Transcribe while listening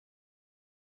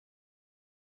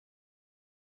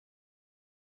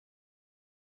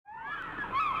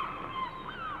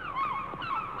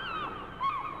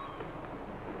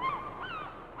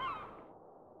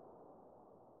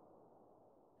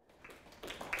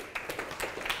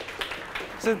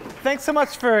So thanks so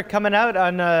much for coming out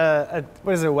on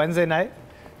what is it, Wednesday night?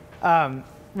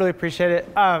 Really appreciate it.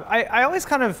 I always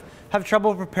kind of have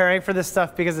trouble preparing for this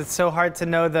stuff because it's so hard to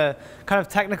know the kind of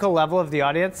technical level of the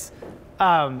audience.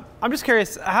 I'm just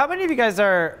curious, how many of you guys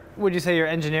are, would you say you're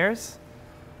engineers?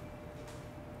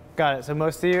 Got it, so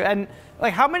most of you. And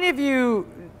like, how many of you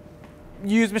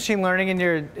use machine learning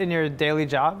in your daily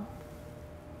job?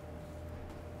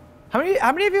 How many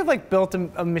of you have like built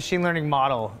a machine learning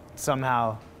model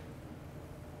somehow?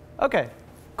 Okay,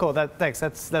 cool. Thanks.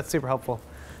 That's super helpful.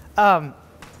 I'll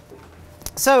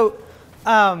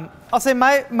say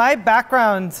my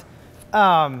background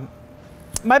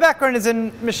is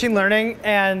in machine learning,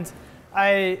 and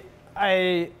I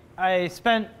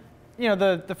spent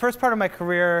the first part of my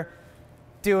career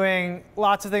doing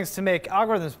lots of things to make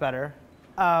algorithms better.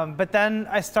 But then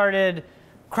I started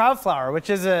CrowdFlower, which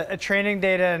is a training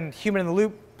data and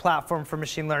human-in-the-loop platform for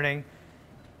machine learning.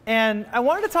 And I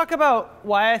wanted to talk about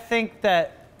why I think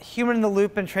that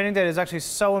human-in-the-loop and training data is actually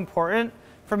so important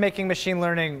for making machine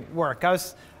learning work. I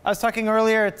was talking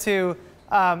earlier to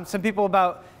some people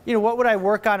about what would I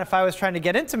work on if I was trying to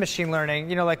get into machine learning.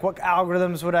 Like what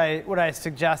algorithms would I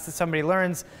suggest that somebody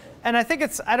learns? And I think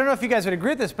I don't know if you guys would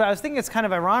agree with this, but I was thinking it's kind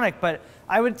of ironic, but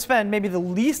I would spend maybe the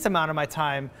least amount of my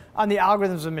time on the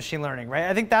algorithms of machine learning, right?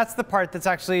 I think that's the part that's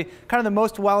actually kind of the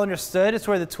most well understood. It's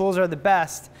where the tools are the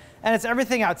best. And it's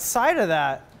everything outside of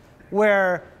that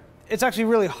where it's actually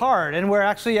really hard, and where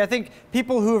actually I think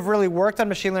people who have really worked on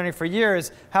machine learning for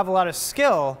years have a lot of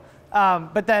skill.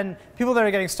 But then people that are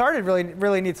getting started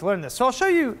really need to learn this. So I'll show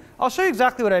you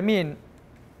exactly what I mean.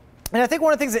 And I think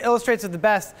one of the things that illustrates it the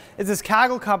best is this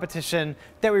Kaggle competition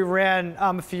that we ran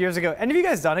a few years ago. Any of you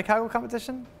guys done a Kaggle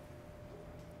competition?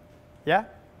 Yeah?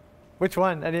 Which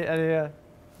one? I did the malware one.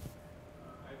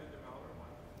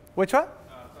 Which one?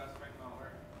 Classifying malware.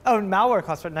 Oh, malware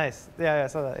classified. Nice. Yeah, I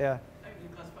saw that. Yeah.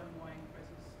 You classifying wine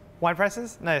prices. Wine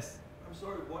prices? Nice. I'm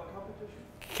sorry, what competition?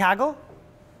 Kaggle?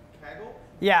 Kaggle?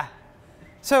 Yeah.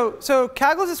 So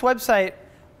Kaggle is this website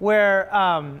where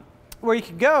you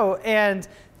can go, and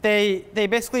they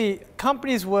basically,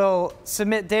 companies will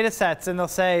submit data sets, and they'll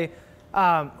say,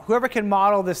 whoever can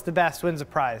model this the best wins a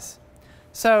prize.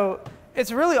 So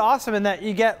it's really awesome in that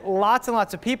you get lots and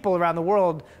lots of people around the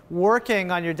world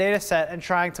working on your data set and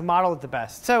trying to model it the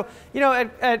best. So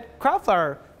at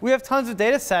CrowdFlower, we have tons of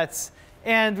data sets,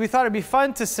 and we thought it'd be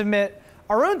fun to submit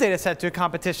our own data set to a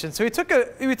competition. So we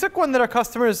took one that our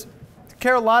customers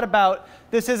care a lot about.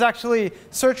 This is actually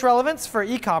search relevance for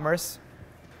e-commerce.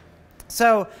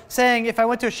 So saying if I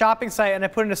went to a shopping site and I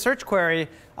put in a search query,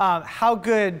 how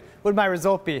good would my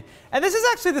result be? And this is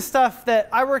actually the stuff that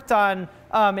I worked on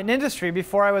in industry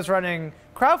before I was running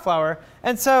CrowdFlower.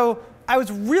 And so I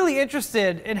was really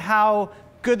interested in how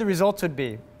good the results would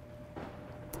be.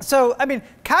 So, I mean,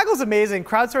 Kaggle's amazing.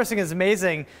 Crowdsourcing is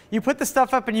amazing. You put the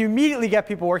stuff up and you immediately get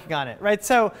people working on it, right?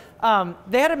 So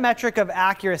they had a metric of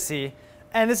accuracy.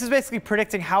 And this is basically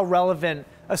predicting how relevant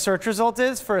a search result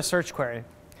is for a search query.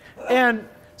 And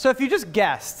so if you just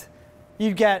guessed,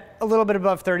 you'd get a little bit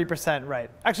above 30% right.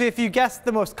 Actually, if you guessed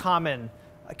the most common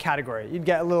category, you'd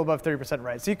get a little above 30%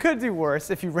 right. So you could do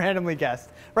worse if you randomly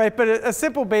guessed, right? But a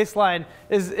simple baseline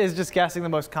is just guessing the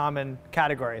most common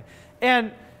category.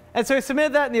 And so we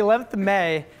submitted that on the 11th of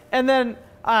May. And then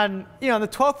on the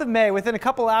 12th of May, within a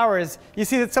couple hours, you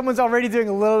see that someone's already doing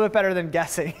a little bit better than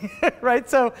guessing, right?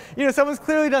 So someone's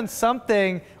clearly done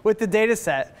something with the data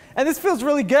set. And this feels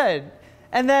really good.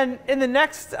 And then in the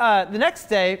next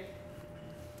day,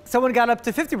 someone got up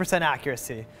to 50%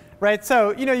 accuracy, right?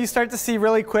 So you start to see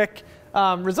really quick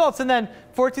results. And then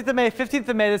 14th of May, 15th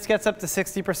of May, this gets up to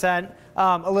 60%,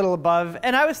 a little above.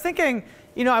 And I was thinking,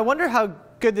 I wonder how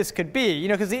good this could be,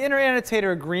 because the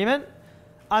inter-annotator agreement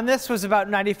on this was about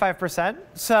 95%.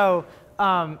 So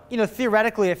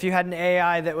theoretically, if you had an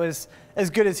AI that was as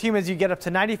good as humans, you get up to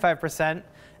 95%.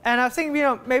 And I was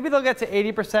thinking, maybe they'll get to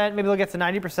 80%, maybe they'll get to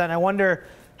 90%. I wonder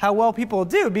how well people will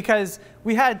do, because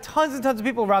we had tons and tons of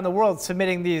people around the world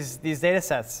submitting these data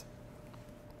sets.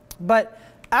 But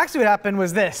actually what happened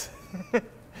was this,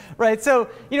 right? So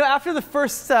after the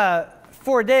first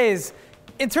 4 days,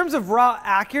 in terms of raw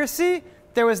accuracy,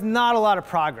 there was not a lot of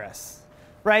progress,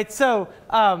 right? So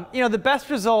the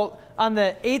best result on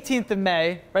the 18th of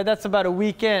May, right, that's about a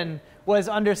week in, was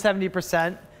under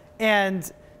 70%.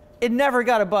 And it never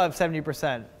got above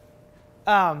 70%.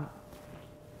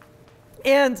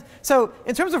 And so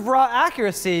in terms of raw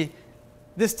accuracy,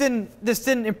 this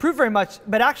didn't improve very much.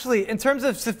 But actually, in terms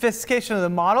of sophistication of the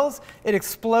models, it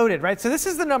exploded, right? So this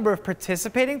is the number of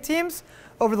participating teams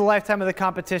over the lifetime of the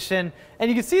competition. And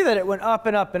you can see that it went up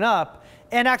and up and up.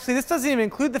 And actually, this doesn't even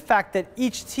include the fact that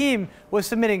each team was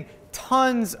submitting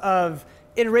tons of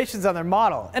iterations on their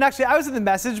model. And actually, I was in the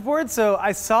message board, so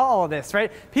I saw all of this,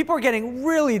 right? People were getting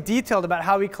really detailed about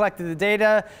how we collected the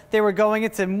data. They were going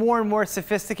into more and more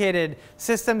sophisticated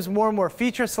systems, more and more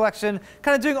feature selection,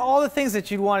 kind of doing all the things that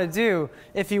you'd want to do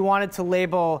if you wanted to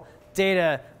label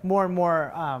data more and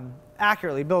more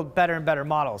accurately, build better and better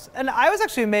models. And I was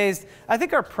actually amazed. I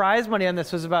think our prize money on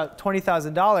this was about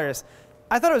 $20,000.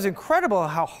 I thought it was incredible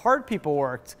how hard people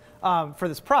worked for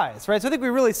this prize, right? So I think we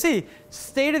really see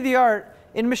state-of-the-art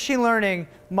in machine learning,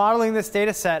 modeling this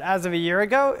data set as of a year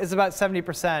ago is about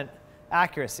 70%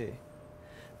 accuracy.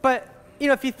 But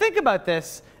if you think about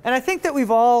this, and I think that we've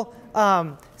all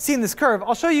seen this curve.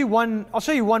 I'll show you one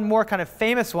more kind of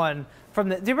famous one from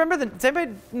the. Do you remember does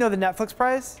anybody know the Netflix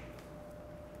prize?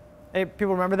 Any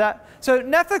people remember that? So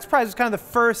Netflix prize was kind of the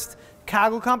first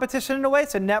Kaggle competition in a way.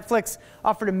 So Netflix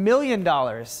offered $1 million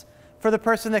for the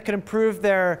person that could improve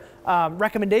their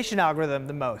recommendation algorithm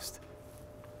the most.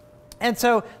 And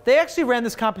so they actually ran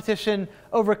this competition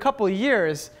over a couple of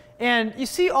years. And you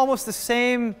see almost the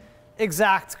same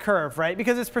exact curve, right?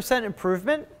 Because it's percent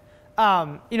improvement.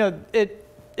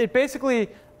 It basically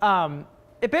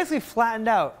flattened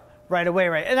out right away,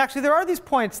 right? And actually, there are these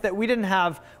points that we didn't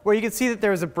have where you could see that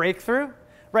there was a breakthrough,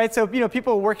 right? So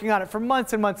people were working on it for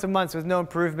months and months and months with no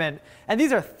improvement. And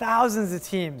these are thousands of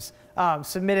teams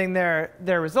submitting their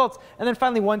results. And then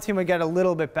finally, one team would get a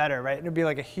little bit better, right? And it would be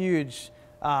like a huge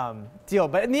deal.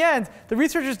 But in the end, the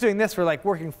researchers doing this were like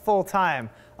working full time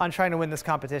on trying to win this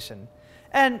competition.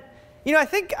 And I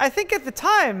think at the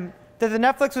time that the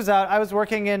Netflix was out, I was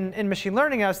working in machine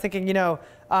learning. And I was thinking,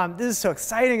 this is so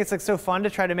exciting. It's like so fun to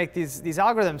try to make these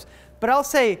algorithms. But I'll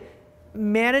say,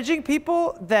 managing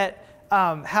people that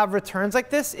have returns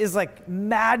like this is like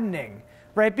maddening,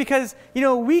 right? Because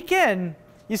a week in,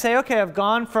 you say, OK, I've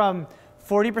gone from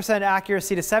 40%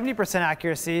 accuracy to 70%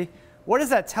 accuracy. What does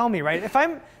that tell me, right? If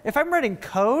I'm writing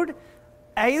code,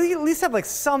 I at least have like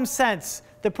some sense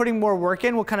that putting more work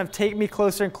in will kind of take me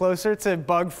closer and closer to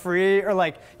bug-free or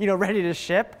like ready to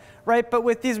ship, right? But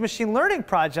with these machine learning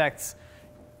projects,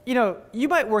 you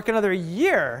might work another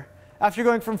year after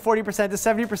going from 40% to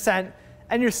 70%,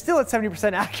 and you're still at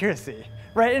 70% accuracy,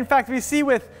 right? In fact, we see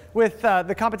with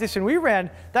the competition we ran,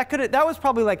 that was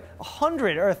probably like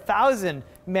 100 or 1,000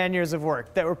 man-years of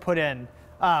work that were put in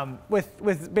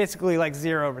with basically like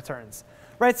 0 returns,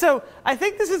 right? So I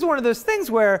think this is one of those things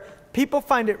where people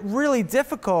find it really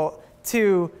difficult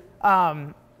to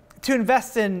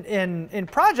invest in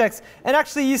projects. And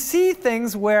actually, you see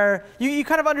things where you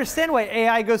kind of understand why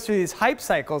AI goes through these hype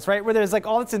cycles, right? Where there's like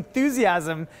all this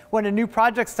enthusiasm when a new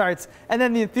project starts, and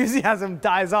then the enthusiasm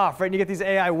dies off, right? And you get these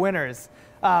AI winners,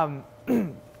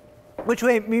 which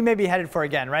we may be headed for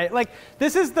again, right? Like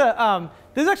this is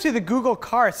actually the Google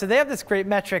car. So they have this great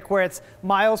metric where it's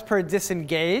miles per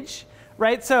disengage,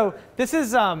 right? So this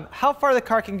is how far the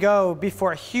car can go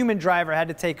before a human driver had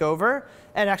to take over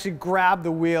and actually grab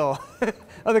the wheel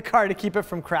of the car to keep it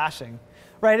from crashing,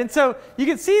 right? And so you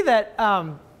can see that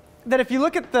that if you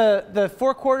look at the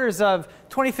 4 quarters of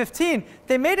 2015,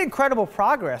 they made incredible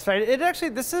progress, right?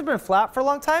 This has been flat for a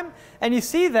long time, and you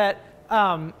see that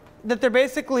that they're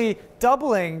basically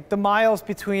doubling the miles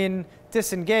between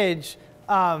disengage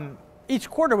each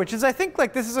quarter, which is, I think,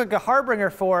 like this is like a harbinger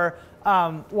for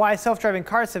why self-driving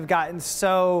cars have gotten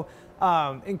so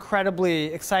incredibly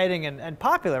exciting and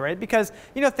popular, right? Because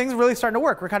things are really starting to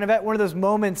work. We're kind of at one of those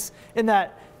moments in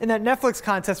that Netflix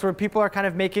contest where people are kind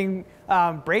of making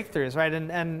breakthroughs, right?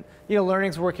 And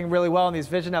learning's working really well in these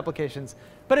vision applications.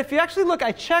 But if you actually look,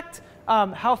 I checked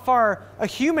how far a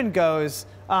human goes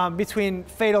between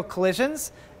fatal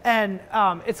collisions, and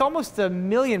it's almost 1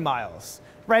 million miles.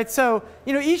 Right, so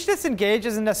each disengage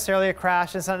isn't necessarily a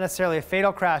crash. It's not necessarily a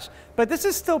fatal crash, but this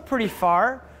is still pretty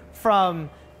far from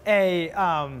a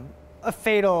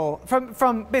fatal,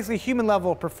 from basically human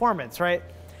level performance, right?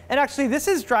 And actually, this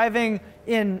is driving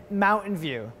in Mountain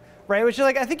View, right? Which is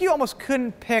like, I think you almost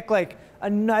couldn't pick like a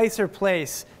nicer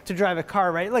place to drive a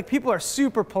car, right? Like people are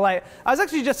super polite. I was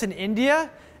actually just in India.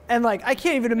 And like I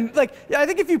can't even like I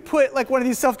think if you put like one of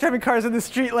these self-driving cars in the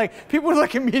street, like people would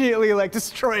like immediately like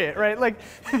destroy it, right? Like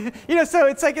so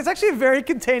it's actually a very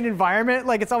contained environment.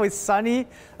 Like it's always sunny.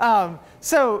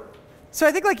 So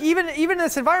I think like even in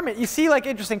this environment, you see like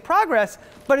interesting progress,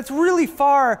 but it's really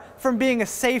far from being a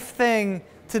safe thing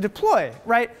to deploy,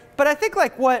 right? But I think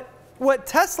like what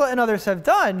Tesla and others have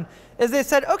done is they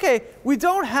said, okay, we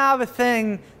don't have a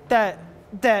thing that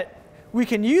we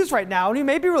can use right now, and we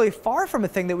may be really far from a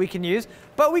thing that we can use,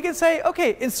 but we can say,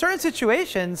 okay, in certain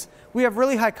situations, we have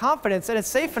really high confidence and it's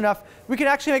safe enough, we can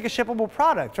actually make a shippable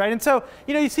product, right? And so,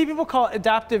 you see people call it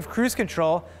adaptive cruise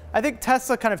control. I think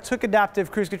Tesla kind of took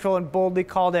adaptive cruise control and boldly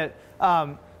called it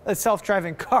a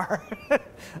self-driving car.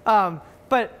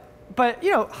 But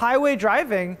highway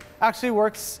driving actually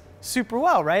works super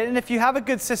well, right? And if you have a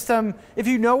good system, if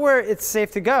you know where it's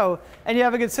safe to go, and you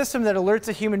have a good system that alerts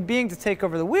a human being to take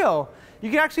over the wheel, you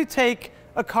can actually take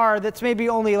a car that's maybe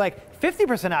only like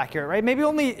 50% accurate, right? Maybe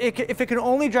if it can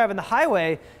only drive on the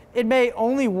highway, it may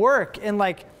only work in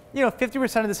like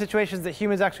 50% of the situations that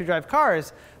humans actually drive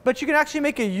cars, but you can actually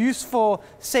make a useful,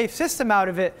 safe system out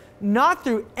of it, not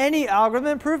through any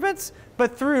algorithm improvements,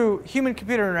 but through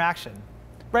human-computer interaction.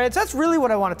 Right? So that's really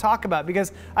what I want to talk about,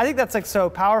 because I think that's like so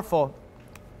powerful.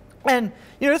 And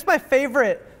just my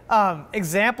favorite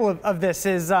example of this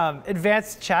is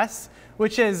advanced chess,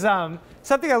 which is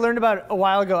something I learned about a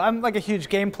while ago. I'm like a huge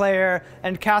game player,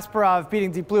 and Kasparov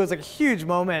beating Deep Blue was like a huge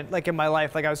moment like in my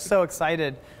life. Like I was so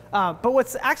excited. But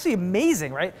what's actually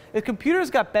amazing, right, is computers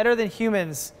got better than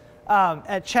humans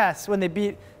at chess when they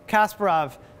beat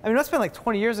Kasparov. I mean, that's been like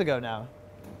 20 years ago now.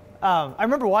 I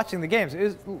remember watching the games. It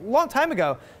was a long time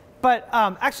ago. But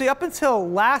actually, up until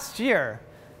last year,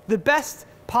 the best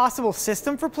possible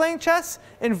system for playing chess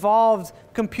involved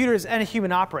computers and a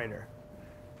human operator.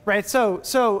 Right?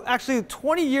 So actually,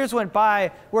 20 years went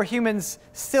by where humans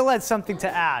still had something to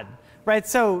add. Right?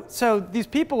 So these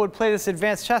people would play this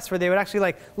advanced chess where they would actually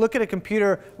like look at a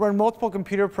computer, run multiple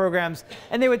computer programs,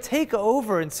 and they would take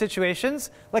over in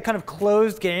situations like kind of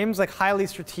closed games, like highly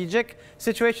strategic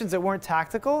situations that weren't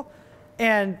tactical,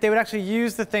 and they would actually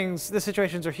use the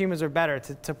situations where humans are better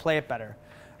to play it better.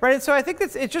 Right? And so I think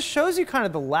it just shows you kind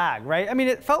of the lag, right? I mean,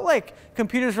 it felt like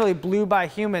computers really blew by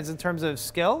humans in terms of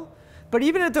skill, but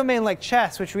even a domain like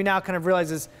chess, which we now kind of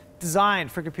realize is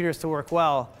designed for computers to work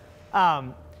well,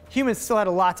 humans still had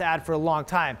a lot to add for a long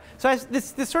time. So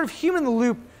this sort of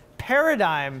human-in-the-loop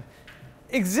paradigm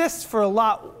exists for a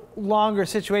lot longer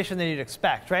situation than you'd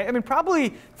expect, right? I mean,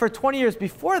 probably for 20 years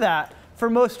before that, for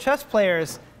most chess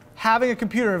players, having a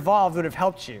computer involved would have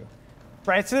helped you,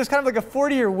 right? So there's kind of like a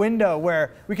 40-year window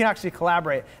where we can actually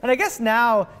collaborate. And I guess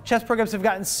now chess programs have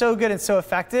gotten so good and so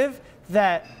effective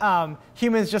that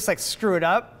humans just like screw it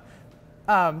up.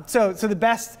 So the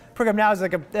best program now is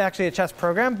like actually a chess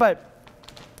program, but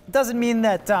doesn't mean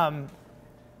that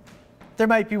there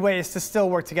might be ways to still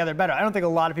work together better. I don't think a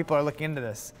lot of people are looking into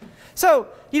this. So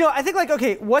I think like,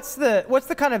 okay, what's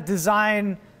the kind of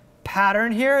design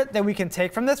pattern here that we can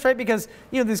take from this, right? Because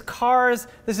these cars,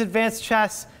 this advanced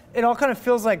chess, it all kind of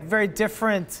feels like very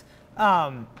different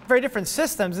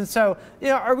systems. And so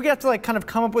are we gonna have to like kind of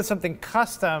come up with something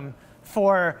custom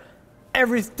for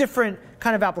every different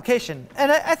kind of application?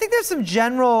 And I think there's some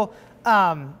general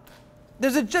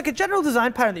there's a general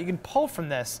design pattern that you can pull from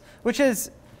this, which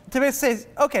is to basically say,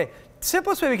 OK,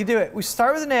 simplest way we can do it, we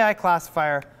start with an AI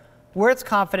classifier. Where it's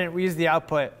confident, we use the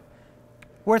output.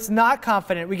 Where it's not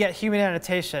confident, we get human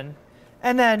annotation.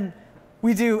 And then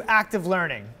we do active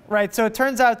learning, right? So it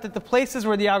turns out that the places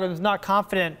where the algorithm is not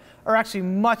confident are actually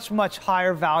much, much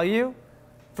higher value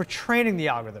for training the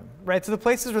algorithm, right? So the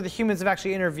places where the humans have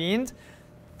actually intervened,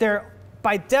 they're,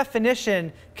 by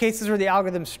definition, cases where the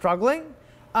algorithm's struggling.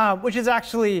 Which is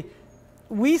actually,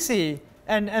 we see,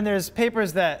 and there's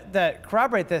papers that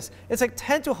corroborate this, it's like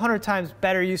 10 to 100 times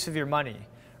better use of your money.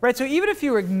 Right? So even if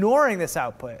you're ignoring this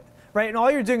output, right, and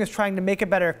all you're doing is trying to make a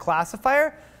better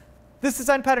classifier, this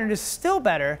design pattern is still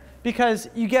better because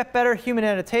you get better human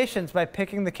annotations by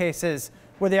picking the cases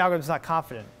where the algorithm's not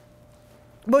confident.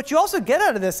 But what you also get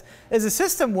out of this is a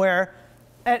system where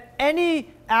at any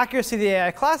accuracy of the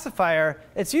AI classifier,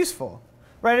 it's useful.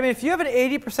 Right? I mean, if you have an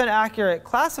 80% accurate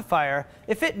classifier,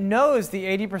 if it knows the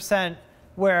 80%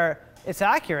 where it's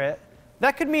accurate,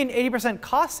 that could mean 80%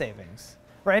 cost savings,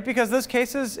 right? Because those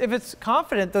cases, if it's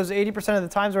confident those 80% of the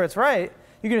times where it's right,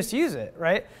 you can just use it,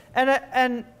 right?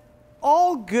 And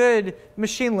all good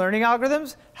machine learning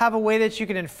algorithms have a way that you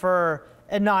can infer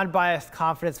a non-biased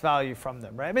confidence value from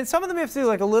them, right? I mean, some of them you have to do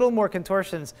like a little more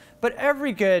contortions, but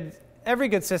every good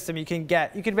system you can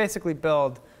basically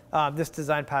build this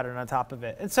design pattern on top of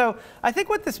it. And so I think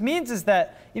what this means is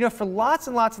that for lots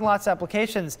and lots and lots of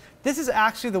applications, this is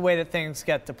actually the way that things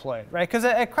get deployed, right? Because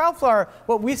at CrowdFlower,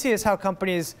 what we see is how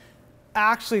companies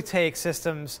actually take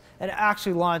systems and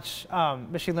actually launch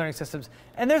machine learning systems.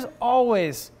 And there's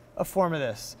always a form of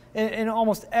this in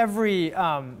almost every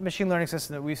machine learning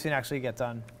system that we've seen actually get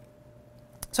done.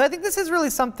 So I think this is really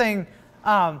something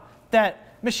that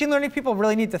machine learning people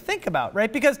really need to think about,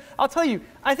 right? Because I'll tell you,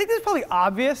 I think this is probably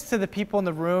obvious to the people in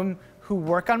the room who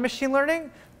work on machine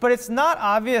learning, but it's not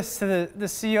obvious to the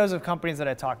CEOs of companies that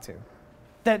I talk to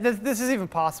that this is even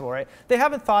possible, right? They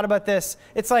haven't thought about this.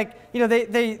 It's like, I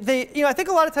think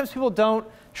a lot of times people don't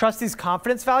trust these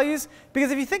confidence values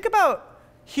because if you think about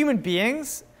human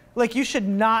beings, like you should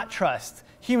not trust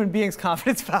human beings'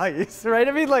 confidence values, right?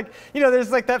 I mean, like, there's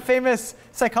like that famous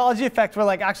psychology effect where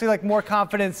like actually like more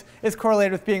confidence is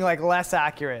correlated with being like less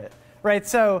accurate, right?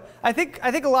 So I think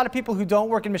a lot of people who don't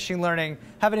work in machine learning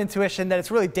have an intuition that it's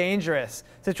really dangerous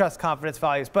to trust confidence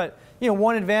values. But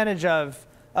one advantage of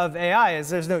AI is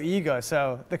there's no ego,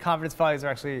 so the confidence values are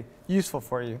actually useful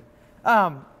for you.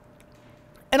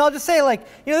 And I'll just say, like,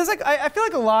 there's like I feel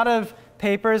like a lot of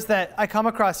papers that I come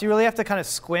across, you really have to kind of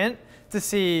squint to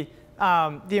see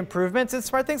the improvements in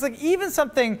smart things. Like even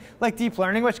something like deep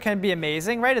learning, which can be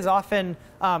amazing, right, is often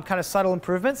kind of subtle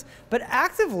improvements. But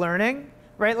active learning,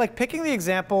 right, like picking the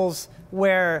examples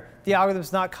where the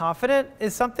algorithm's not confident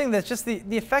is something that's just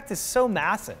the effect is so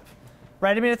massive.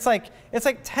 Right? I mean, it's like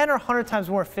 10 or 100 times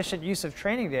more efficient use of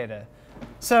training data.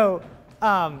 So,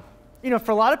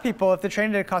 for a lot of people, if the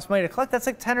training data costs money to collect, that's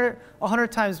like 10 or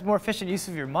 100 times more efficient use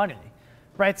of your money.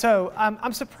 Right? So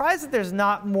I'm surprised that there's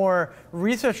not more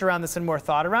research around this and more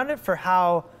thought around it for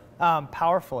how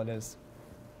powerful it is.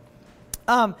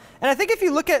 And I think if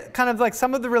you look at kind of like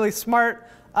some of the really smart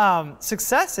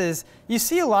successes, you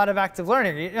see a lot of active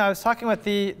learning. I was talking with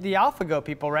the AlphaGo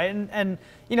people, right? And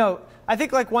I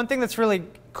think like one thing that's really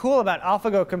cool about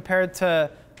AlphaGo compared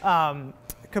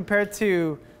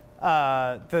to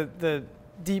the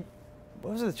deep,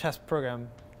 what was it, the chess program?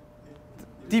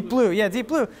 Deep Blue, yeah, Deep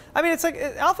Blue. I mean, it's like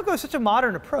AlphaGo is such a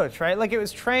modern approach, right? Like it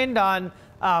was trained on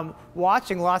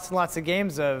watching lots and lots of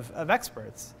games of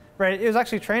experts. Right? It was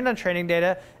actually trained on training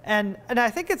data, and I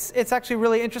think it's actually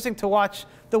really interesting to watch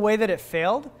the way that it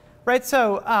failed, right?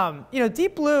 So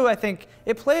Deep Blue, I think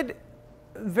it played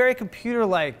a very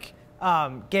computer-like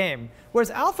game, whereas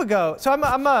AlphaGo. So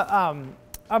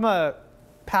I'm a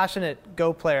passionate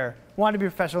Go player. Wanted to be a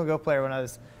professional Go player when I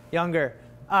was younger,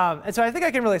 and so I think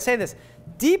I can really say this.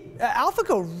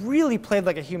 AlphaGo really played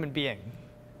like a human being,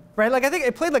 right? Like I think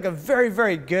it played like a very,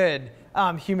 very good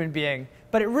human being.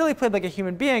 But it really played like a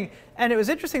human being. And it was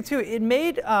interesting, too. It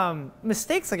made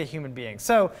mistakes like a human being.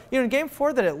 So in game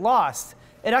 4 that it lost,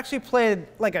 it actually played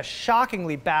like a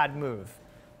shockingly bad move.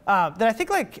 That I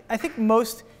think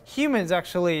most humans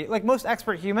actually, like most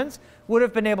expert humans, would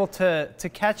have been able to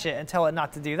catch it and tell it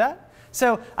not to do that.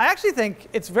 So I actually think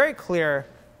it's very clear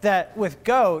that with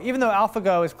Go, even though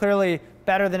AlphaGo is clearly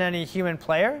better than any human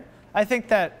player, I think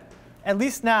that at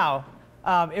least now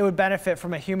it would benefit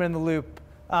from a human-in-the-loop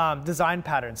design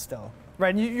pattern still,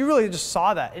 right? And you really just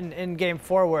saw that in game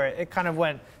 4 where it kind of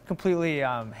went completely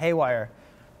haywire.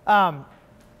 I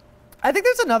think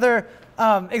there's another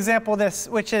example of this,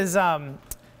 which is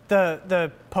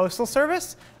the Postal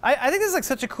Service. I think this is like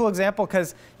such a cool example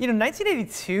because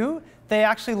 1982 they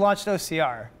actually launched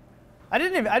OCR. I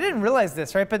didn't realize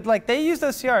this, right? But like they used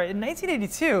OCR in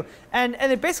 1982, and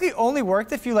it basically only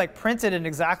worked if you like printed in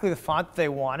exactly the font that they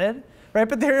wanted. Right,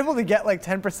 but they were able to get like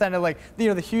 10% of like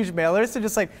the huge mailers to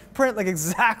just like print like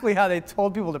exactly how they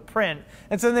told people to print,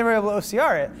 and so then they were able to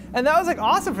OCR it, and that was like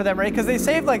awesome for them, right? Because they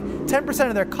saved like 10%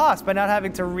 of their cost by not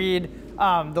having to read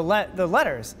the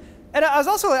letters. And I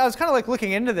was kind of like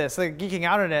looking into this, like geeking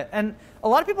out on it, and a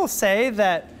lot of people say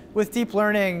that with deep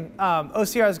learning,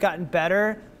 OCR has gotten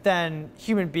better than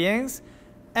human beings,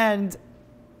 and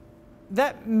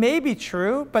that may be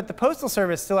true, but the Postal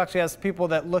Service still actually has people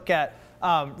that look at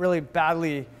really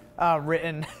badly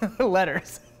written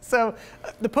letters. So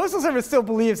the Postal Service still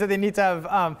believes that they need to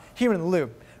have human in the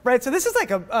loop, right? So this is like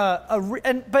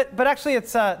but actually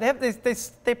it's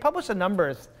they publish the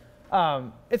numbers.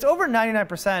 It's over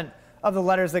 99% of the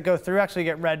letters that go through actually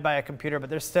get read by a computer,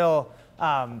 but there's still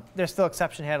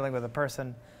exception handling with a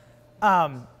person.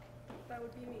 That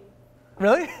would be me.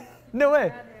 Really? No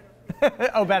way. Bad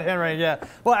handwriting. Oh, bad handwriting, yeah.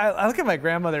 Well, I look at my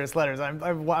grandmother's letters.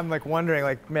 I'm like wondering,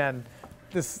 like, man,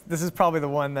 this is probably the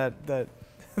one that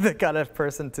got a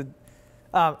person to.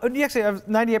 Actually, I was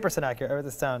 98% accurate. I wrote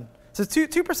this down. So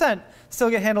 2% still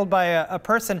get handled by a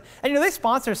person, and they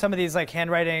sponsor some of these like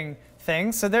handwriting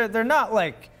things, so they're not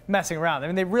like messing around. I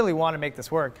mean, they really want to make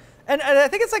this work. And I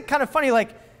think it's like kind of funny,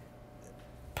 like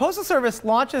Postal Service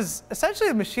launches essentially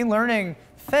a machine learning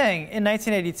thing in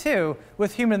 1982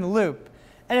 with human in the loop.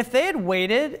 And if they had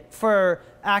waited for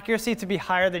accuracy to be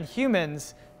higher than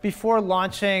humans before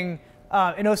launching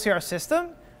an OCR system,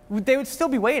 they would still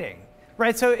be waiting,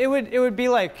 right? So it would be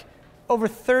like over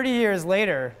 30 years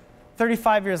later,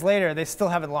 35 years later, they still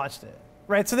haven't launched it,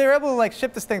 right? So they were able to like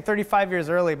ship this thing 35 years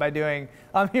early by doing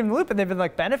human in the loop, and they've been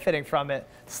like benefiting from it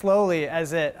slowly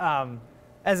as it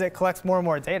collects more and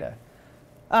more data.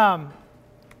 And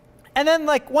then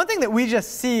like one thing that we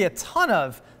just see a ton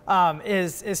of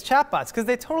is chatbots, because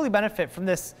they totally benefit from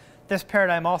this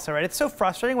paradigm also, right? It's so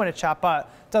frustrating when a chatbot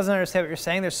doesn't understand what you're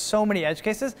saying. There's so many edge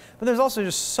cases, but there's also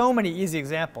just so many easy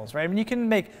examples, right? I mean, you can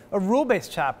make a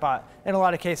rule-based chatbot in a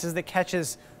lot of cases that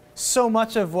catches so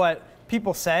much of what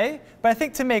people say. But I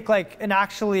think to make like an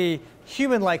actually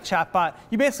human-like chatbot,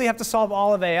 you basically have to solve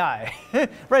all of AI,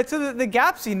 right? So the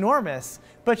gap's enormous,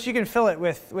 but you can fill it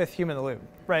with human in the loop,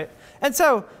 right? And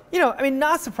so, I mean,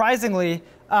 not surprisingly,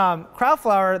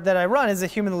 CrowdFlower that I run is a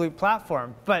human in the loop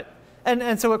platform,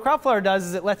 and so what CrowdFlower does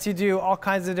is it lets you do all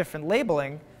kinds of different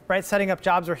labeling, right? Setting up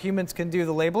jobs where humans can do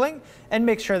the labeling and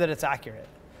make sure that it's accurate,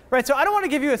 right? So I don't want to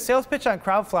give you a sales pitch on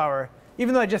CrowdFlower,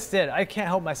 even though I just did. I can't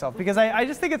help myself because I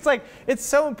just think it's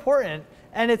so important,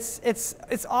 and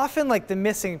it's often like the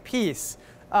missing piece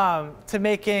to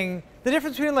making the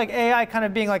difference between like AI kind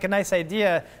of being like a nice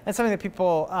idea and something that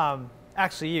people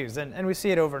actually use, and we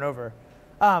see it over and over.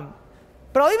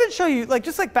 But I'll even show you, like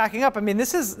just like backing up. I mean,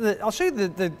 I'll show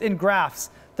you in graphs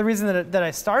the reason that I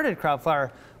started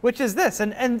CrowdFlower, which is this.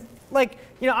 And like,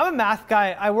 I'm a math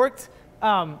guy. I worked,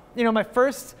 my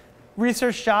first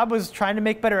research job was trying to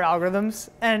make better algorithms,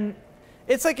 and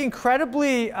it's like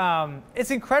incredibly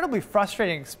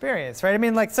frustrating experience, right? I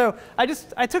mean, like, so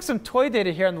I took some toy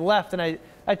data here on the left, and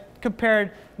I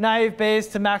compared naive Bayes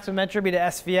to maximum entropy to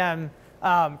SVM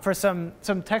for some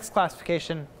text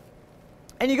classification.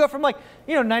 And you go from like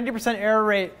 90% error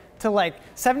rate to like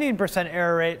 17%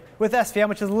 error rate with SVM,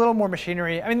 which is a little more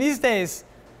machinery. I mean, these days,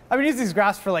 I've been using these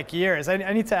graphs for like years. I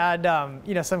need to add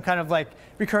some kind of like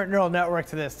recurrent neural network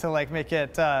to this to like make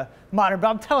it modern. But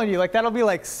I'm telling you, like that'll be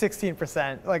like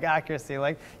 16% like accuracy.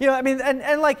 Like I mean,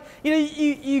 and like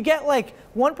you get like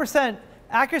 1%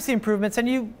 accuracy improvements, and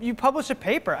you publish a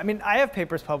paper. I mean, I have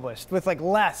papers published with like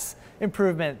less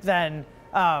improvement than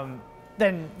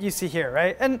you see here,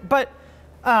 right? And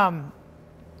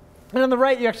on the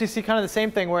right, you actually see kind of the same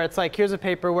thing, where it's like, here's a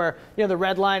paper where the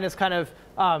red line is kind of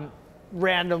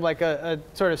random, like a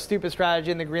sort of stupid strategy,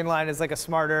 and the green line is like a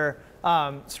smarter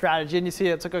strategy. And you see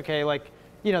it's like, okay, like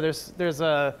there's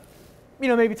a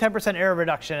maybe 10% error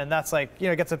reduction, and that's like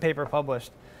gets a paper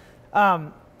published.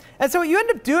 And so what you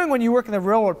end up doing when you work in the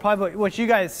real world, probably what you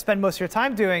guys spend most of your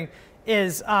time doing,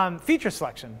 is feature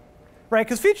selection, right?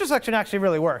 Because feature selection actually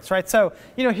really works, right? So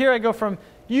here I go from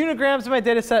unigrams in my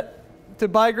data set to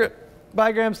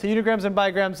bigrams to unigrams and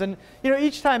bigrams, and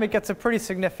each time it gets a pretty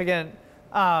significant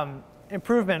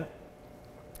improvement.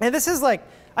 And this is like,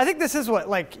 I think this is what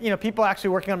like people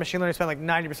actually working on machine learning spend like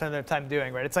 90% of their time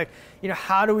doing, right? It's like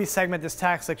how do we segment this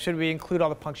text? Like, should we include all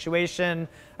the punctuation?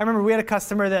 I remember we had a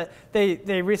customer that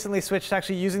they recently switched to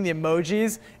actually using the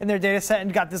emojis in their data set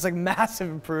and got this like massive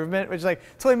improvement, which like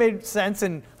totally made sense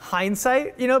in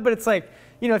hindsight, but it's like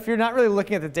if you're not really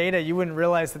looking at the data, you wouldn't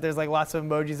realize that there's like lots of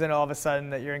emojis and all of a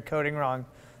sudden that you're encoding wrong.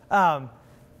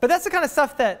 But that's the kind of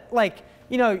stuff that like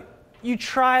you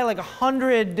try like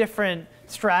 100 different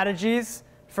strategies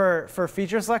for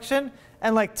feature selection,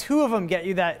 and like 2 of them get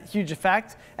you that huge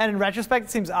effect. And in retrospect,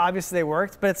 it seems obvious they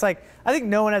worked, but it's like I think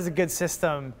no one has a good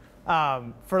system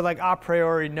for like a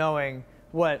priori knowing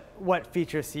what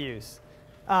features to use.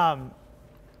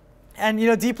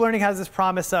 And deep learning has this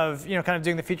promise of kind of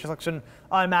doing the feature selection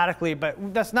automatically,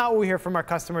 but that's not what we hear from our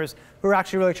customers who are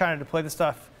actually really trying to deploy this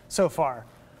stuff so far.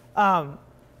 So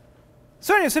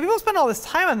anyway, so people spend all this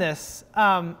time on this,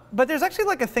 but there's actually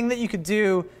like a thing that you could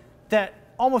do that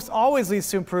almost always leads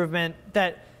to improvement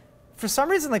that for some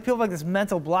reason like people have like this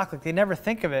mental block, like they never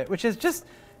think of it, which is just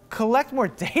collect more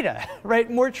data,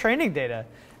 right? More training data.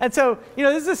 And so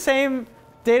this is the same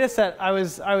data set I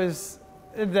was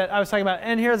talking about,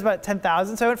 and here's about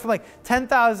 10,000. So I went from like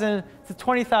 10,000 to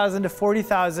 20,000 to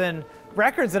 40,000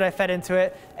 records that I fed into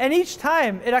it, and each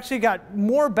time it actually got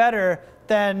more better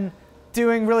than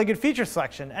doing really good feature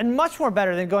selection, and much more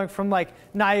better than going from like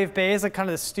naive Bayes, like kind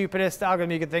of the stupidest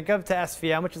algorithm you could think of, to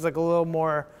SVM, which is like a little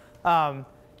more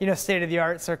state of the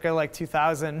art, circa like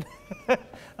 2000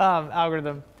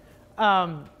 algorithm.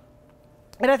 And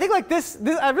I think like this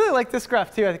I really like this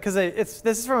graph too, because this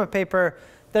is from a paper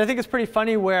that I think is pretty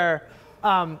funny, where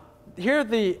here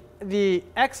the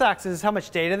x-axis is how much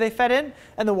data they fed in,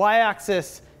 and the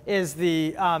y-axis is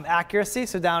the accuracy,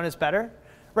 so down is better,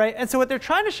 right? And so what they're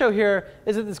trying to show here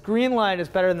is that this green line is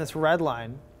better than this red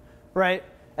line, right?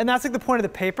 And that's like the point of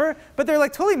the paper, but they're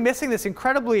like totally missing this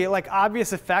incredibly like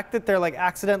obvious effect that they're like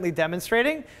accidentally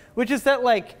demonstrating, which is that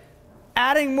like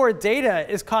adding more data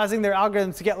is causing their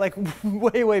algorithms to get like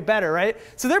way, way better, right?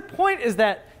 So their point is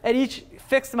that at each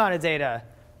fixed amount of data,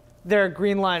 their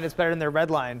green line is better than their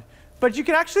red line. But you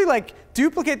can actually like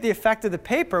duplicate the effect of the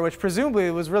paper, which presumably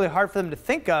was really hard for them to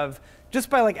think of, just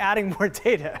by like adding more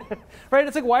data, right?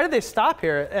 It's like, why did they stop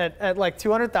here at like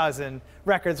 200,000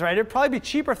 records, right? It'd probably be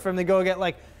cheaper for them to go get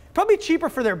like, probably cheaper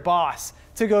for their boss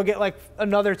to go get like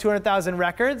another 200,000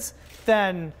 records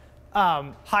than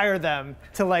hire them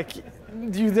to like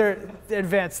do their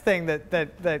advanced thing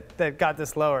that got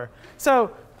this lower.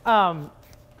 So,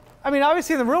 I mean,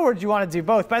 obviously in the real world you want to do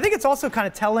both, but I think it's also kind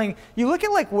of telling. You look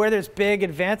at like where there's big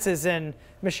advances in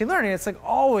machine learning, it's like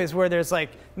always where there's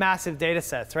like massive data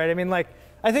sets, right? I mean, like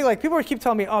I think like people keep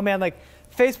telling me, oh man, like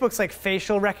Facebook's like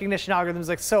facial recognition algorithm is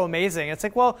like so amazing. It's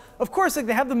like, well, of course, like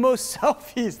they have the most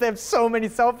selfies. They have so many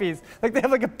selfies. Like they have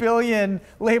like 1 billion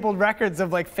labeled records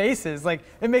of like faces. Like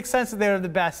it makes sense that they're the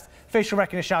best facial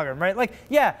recognition algorithm, right? Like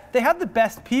yeah, they have the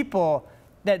best people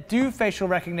that do facial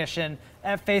recognition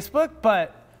at Facebook,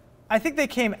 but I think they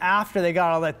came after they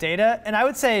got all that data. And I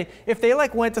would say if they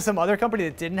like went to some other company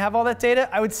that didn't have all that data,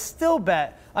 I would still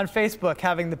bet on Facebook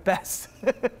having the best,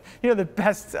 the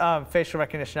best facial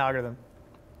recognition algorithm.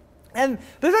 And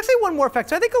there's actually one more effect.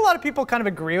 So I think a lot of people kind of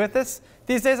agree with this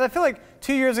these days. I feel like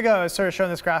 2 years ago I was sort of showing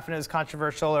this graph and it was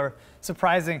controversial or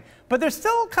surprising. But there's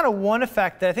still kind of one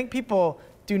effect that I think people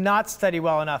do not study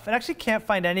well enough. And actually can't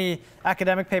find any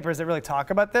academic papers that really talk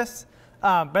about this.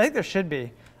 But I think there should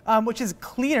be. Which is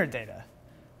cleaner data,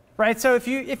 right? So if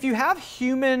you have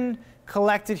human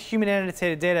collected, human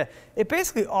annotated data, it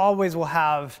basically always will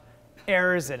have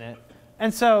errors in it.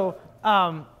 And so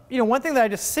one thing that I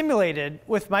just simulated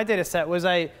with my data set was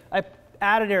I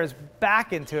added errors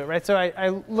back into it, right? So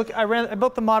I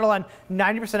built the model on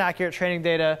 90% accurate training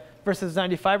data versus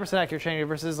 95% accurate training data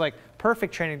versus like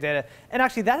perfect training data, and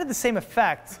actually that had the same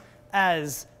effect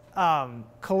as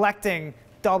collecting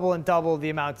double and double the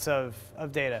amounts of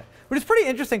data, which is pretty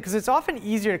interesting because it's often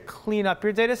easier to clean up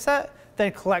your data set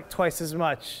than collect twice as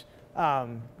much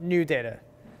new data.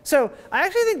 So I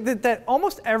actually think that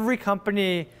almost every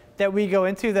company that we go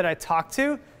into that I talk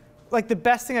to, like the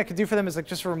best thing I could do for them is like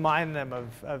just remind them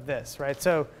of this, right?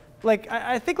 So like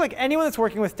I think like anyone that's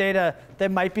working with data that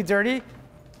might be dirty,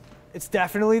 it's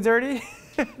definitely dirty.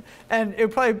 And it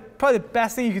probably the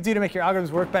best thing you could do to make your algorithms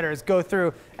work better is go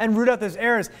through and root out those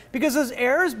errors, because those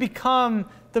errors become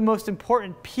the most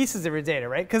important pieces of your data,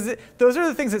 right? Because those are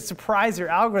the things that surprise your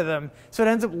algorithm, so it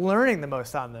ends up learning the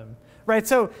most on them, right?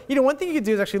 So one thing you could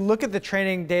do is actually look at the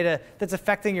training data that's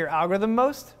affecting your algorithm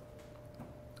most.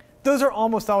 Those are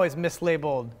almost always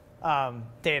mislabeled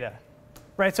data,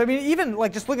 right? So I mean, even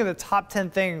like just look at the top 10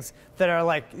 things that are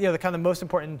like the kind of the most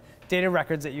important data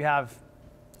records that you have.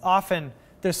 Often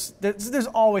there's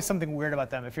always something weird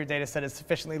about them if your data set is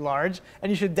sufficiently large,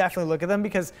 and you should definitely look at them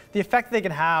because the effect they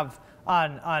can have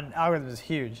on algorithms is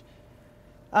huge.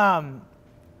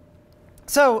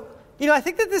 So I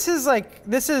think that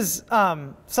this is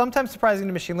sometimes surprising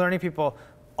to machine learning people,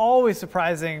 always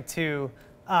surprising to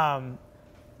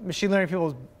machine learning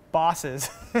people's bosses.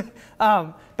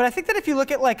 But I think that if you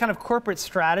look at like kind of corporate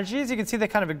strategies, you can see they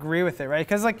kind of agree with it, right?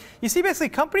 Because like you see basically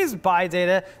companies buy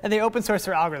data and they open source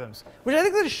their algorithms, which I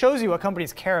think that just shows you what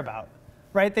companies care about,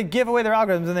 right? They give away their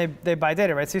algorithms and they buy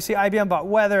data, right? So you see IBM bought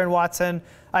Weather and Watson,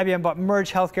 IBM bought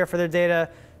Merge Healthcare for their data,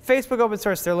 Facebook open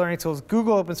sourced their learning tools,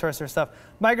 Google open sourced their stuff,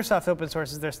 Microsoft open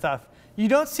sources their stuff. You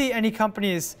don't see any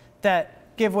companies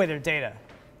that give away their data.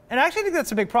 And I actually think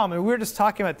that's a big problem. And we were just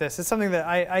talking about this. It's something that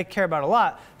I care about a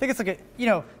lot. I think it's like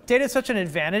data is such an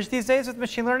advantage these days with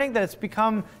machine learning that it's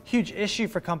become a huge issue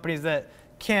for companies that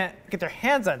can't get their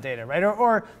hands on data, right?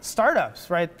 Or startups,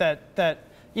 right? That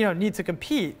need to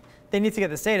compete. They need to get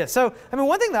this data. So I mean,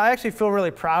 one thing that I actually feel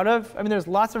really proud of. I mean, there's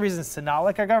lots of reasons to not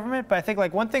like our government, but I think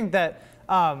like one thing that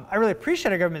I really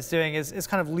appreciate our government's doing is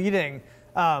kind of leading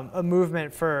a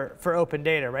movement for open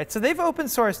data, right? So they've open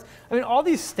sourced. I mean, all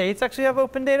these states actually have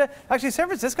open data. Actually, San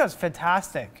Francisco has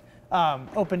fantastic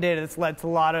open data that's led to a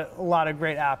lot of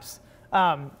great apps.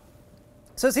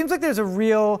 So it seems like there's a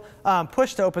real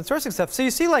push to open sourcing stuff. So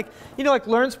you see, like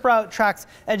LearnSprout tracks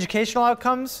educational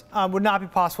outcomes, would not be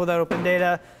possible without open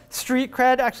data. Street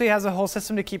Cred actually has a whole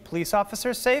system to keep police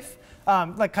officers safe,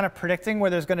 like kind of predicting where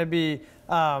there's going to be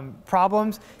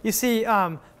problems. You see,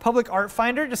 Public Art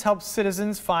Finder just helps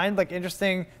citizens find like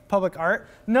interesting public art.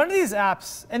 None of these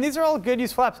apps, and these are all good,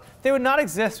 useful apps, they would not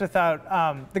exist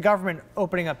without the government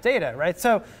opening up data, right?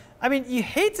 So, I mean, you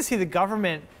hate to see the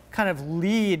government kind of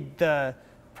lead the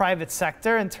private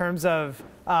sector in terms of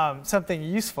something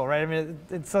useful, right? I mean,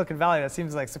 in Silicon Valley, that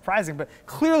seems like surprising, but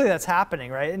clearly that's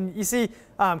happening, right? And you see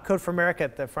Code for America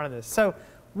at the front of this. So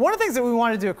one of the things that we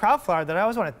wanted to do at CrowdFlower that I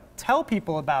always want to tell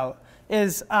people about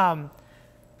is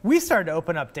we started to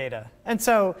open up data. And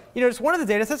so, just one of the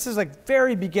data sets is like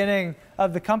very beginning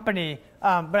of the company,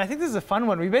 but I think this is a fun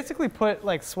one. We basically put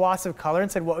like swaths of color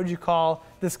and said, what would you call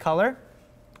this color?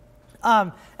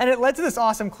 And it led to this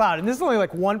awesome cloud. And this is only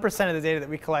like 1% of the data that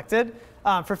we collected.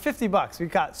 For $50, we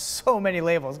got so many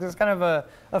labels. It was kind of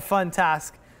a fun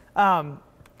task. And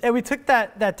we took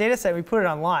that data set and we put it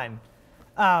online.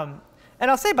 And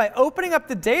I'll say by opening up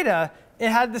the data, it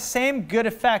had the same good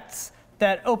effects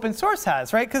that open source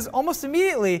has, right? Because almost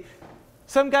immediately,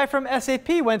 some guy from SAP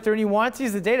went through and he wanted to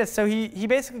use the data, so he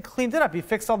basically cleaned it up. He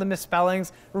fixed all the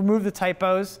misspellings, removed the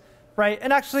typos, right?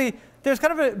 And actually, there's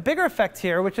kind of a bigger effect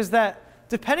here, which is that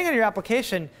depending on your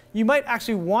application, you might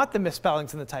actually want the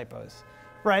misspellings and the typos,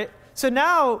 right? So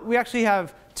now we actually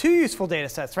have two useful data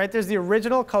sets, right? There's the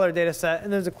original color data set,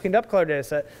 and there's a cleaned up color data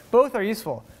set. Both are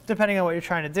useful, depending on what you're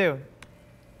trying to do.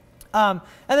 And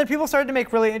then people started to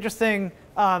make really interesting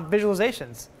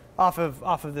visualizations off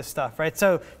of this stuff, right?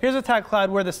 So here's a tag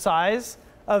cloud where the size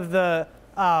of the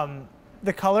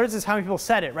colors is how many people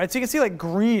set it, right? So you can see like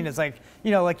green is like,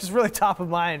 like just really top of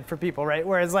mind for people, right?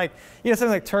 Whereas like, something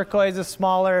like turquoise is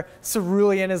smaller,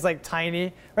 cerulean is like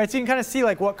tiny, right? So you can kind of see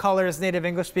like what colors native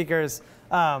English speakers,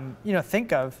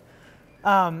 think of.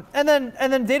 And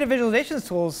then data visualizations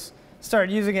tools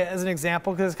started using it as an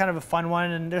example because it's kind of a fun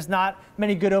one, and there's not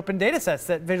many good open data sets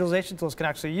that visualization tools can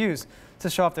actually use to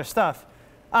show off their stuff.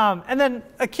 And then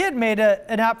a kid made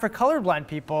an app for colorblind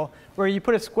people where you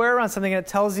put a square around something and it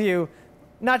tells you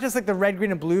not just like the red,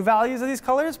 green, and blue values of these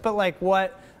colors, but like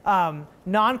what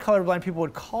non-colorblind people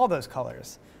would call those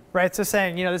colors, right? So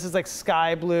saying, this is like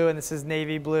sky blue and this is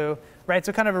navy blue, right?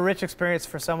 So kind of a rich experience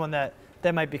for someone that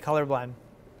might be colorblind.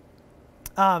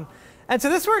 And so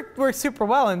this worked super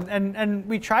well, and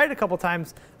we tried it a couple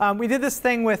times. We did this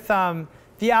thing with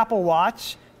the Apple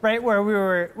Watch, right, where we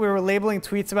were labeling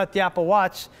tweets about the Apple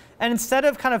Watch, and instead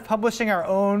of kind of publishing our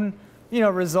own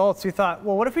results, we thought,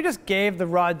 well, what if we just gave the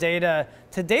raw data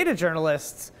to data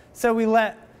journalists? So we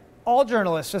let all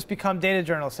journalists just become data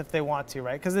journalists if they want to,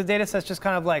 right? Because the data set's just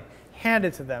kind of like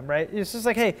handed to them, right? It's just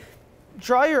like, hey,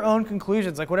 draw your own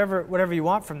conclusions, like whatever you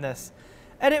want from this.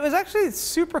 And it was actually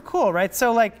super cool, right?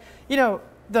 So like, one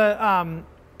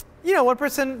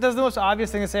person does the most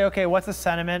obvious thing to say, okay, what's the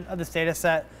sentiment of this data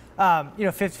set?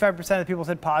 55% of the people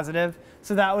said positive.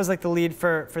 So that was like the lead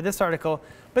for this article.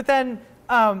 But then,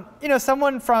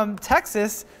 someone from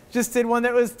Texas just did one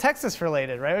that was Texas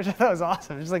related, right? Which I thought was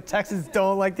awesome. Just like Texans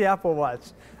don't like the Apple Watch,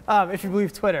 if you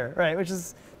believe Twitter, right? Which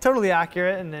is totally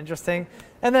accurate and interesting.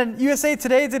 And then USA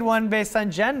Today did one based on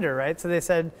gender, right? So they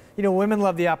said, women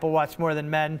love the Apple Watch more than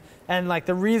men. And like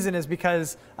the reason is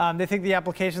because they think the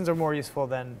applications are more useful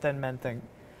than men think.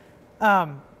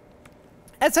 And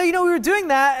so, we were doing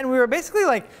that, and we were basically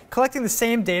like collecting the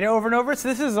same data over and over. So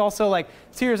this is also like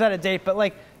 2 years out of date, but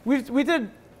like we did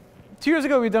 2 years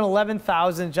ago, we'd done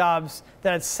 11,000 jobs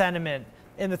that had sentiment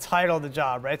in the title of the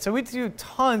job, right? So we do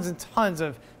tons and tons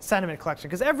of sentiment collection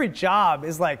because every job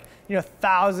is like,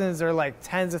 thousands or like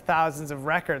tens of thousands of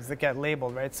records that get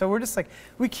labeled, right? So we're just like,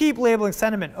 we keep labeling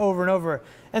sentiment over and over.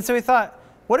 And so we thought,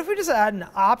 what if we just add an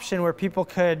option where people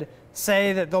could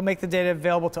say that they'll make the data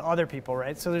available to other people,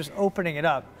 right? So they're just opening it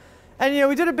up. And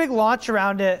we did a big launch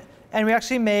around it, and we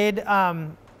actually made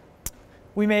a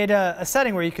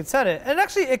setting where you could set it. And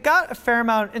actually, it got a fair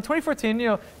amount, in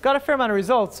 2014, got a fair amount of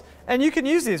results. And you can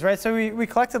use these, right? So we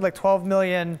collected like 12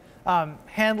 million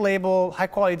hand-labeled,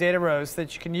 high-quality data rows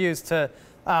that you can use to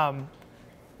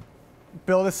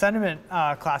build a sentiment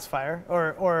classifier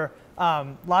or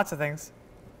lots of things.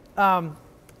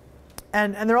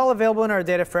 And they're all available in our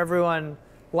Data for Everyone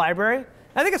library.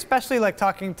 I think especially like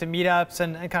talking to meetups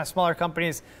and kind of smaller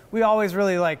companies, we always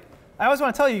really like, I always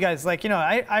want to tell you guys, like,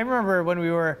 I remember when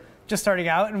we were just starting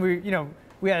out and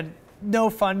we had no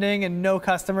funding and no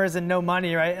customers and no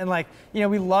money, right? And like,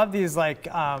 we love these like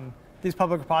these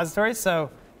public repositories. So,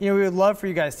 we would love for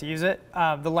you guys to use it.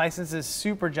 The license is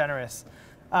super generous.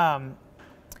 But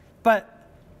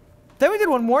then we did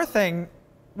one more thing,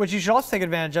 which you should also take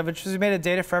advantage of, which is we made a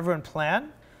Data for Everyone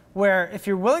plan, where if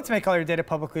you're willing to make all your data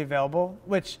publicly available,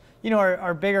 which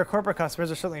our bigger corporate customers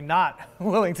are certainly not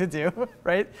willing to do,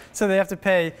 right? So they have to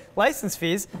pay license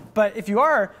fees. But if you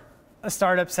are a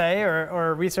startup, say, or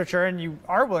a researcher, and you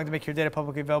are willing to make your data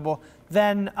publicly available,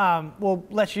 then we'll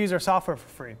let you use our software for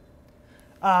free.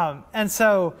 And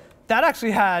so that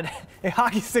actually had a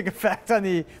hockey stick effect on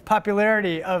the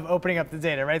popularity of opening up the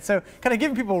data, right? So kind of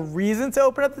giving people reason to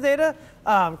open up the data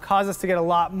caused us to get a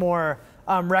lot more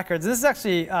records. And this is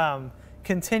actually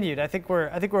continued. I think we're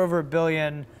over 1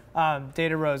 billion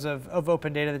data rows of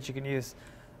open data that you can use.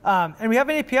 And we have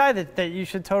an API that you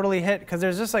should totally hit, because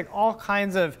there's just like all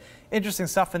kinds of interesting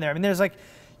stuff in there. I mean, there's like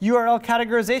URL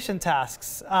categorization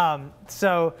tasks.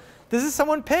 So this is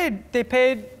someone paid. They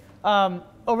paid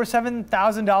over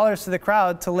 $7,000 to the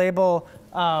crowd to label,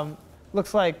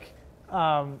 looks like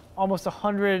almost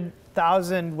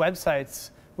 100,000 websites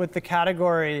with the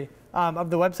category of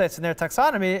the websites in their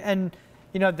taxonomy. And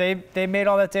they made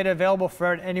all that data available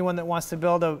for anyone that wants to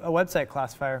build a website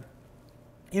classifier.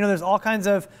 There's all kinds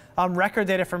of record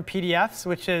data from PDFs,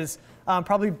 which is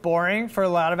probably boring for a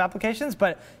lot of applications.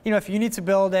 But if you need to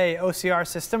build a OCR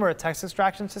system or a text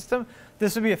extraction system,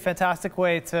 this would be a fantastic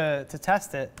way to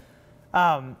test it.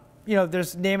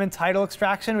 There's name and title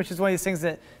extraction, which is one of these things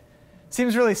that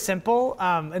seems really simple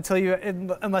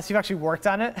unless you've actually worked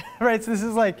on it, right? So this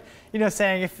is like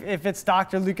saying if it's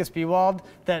Dr. Lukas Biewald,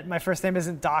 that my first name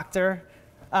isn't Doctor.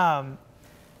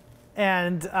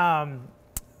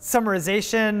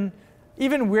 Summarization,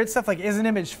 even weird stuff like, is an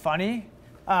image funny?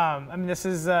 I mean, this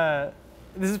may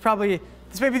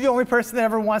be the only person that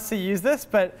ever wants to use this,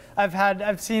 but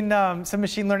I've seen some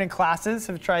machine learning classes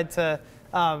have tried to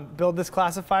build this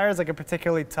classifier as like a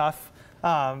particularly tough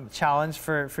challenge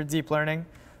for deep learning.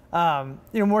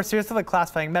 More serious stuff like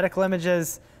classifying medical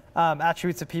images,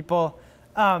 attributes of people.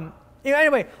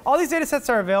 Anyway, all these data sets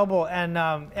are available,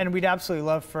 and we'd absolutely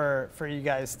love for you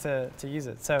guys to use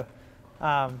it. So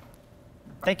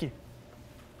thank you.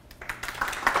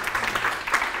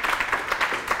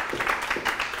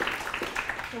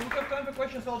 So we have time for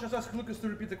questions. I'll just ask Lukas to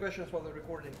repeat the questions while they're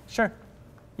recording. Sure.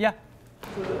 Yeah.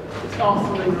 So it's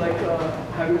also like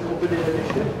having this open data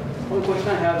initiative. One question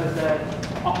I have is that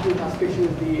often classification is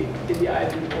in the eye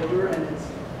of the beholder, and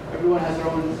everyone has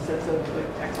their own sets of like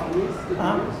taxonomies that they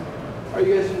use. Are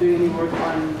you guys doing any work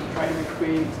on trying to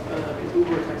create an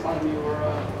Uber taxonomy or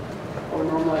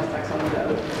normalized taxonomy that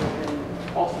other people can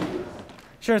also use?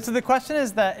 Sure. So the question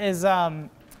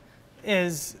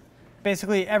is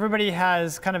basically everybody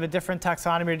has kind of a different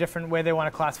taxonomy, or a different way they want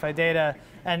to classify data,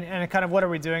 and kind of what are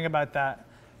we doing about that?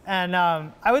 And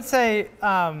I would say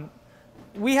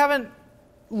we haven't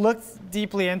looked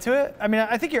deeply into it. I mean,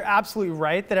 I think you're absolutely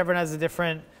right that everyone has a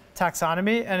different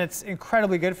taxonomy, and it's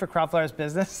incredibly good for CrowdFlower's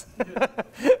business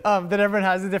that everyone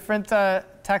has a different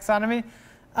taxonomy.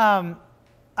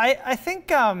 I think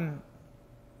to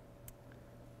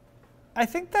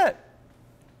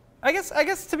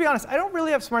be honest, I don't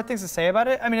really have smart things to say about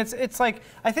it. I mean, it's like,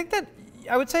 I think that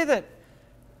I would say that,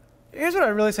 here's what I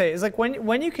really say is like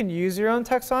when you can use your own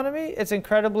taxonomy, it's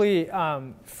incredibly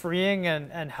freeing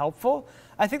and helpful.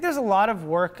 I think there's a lot of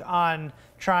work on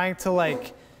trying to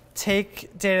like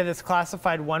take data that's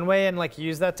classified one way and like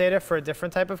use that data for a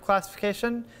different type of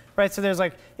classification, right? So there's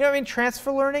like,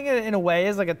 transfer learning in a way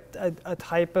is like a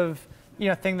type of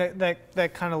thing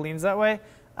that kind of leans that way.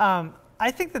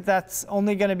 I think that that's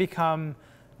only going to become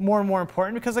more and more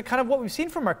important, because like kind of what we've seen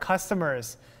from our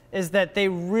customers is that they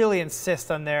really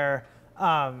insist on their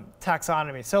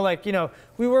taxonomy. So like,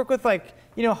 we work with like,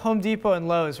 Home Depot and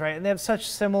Lowe's, right? And they have such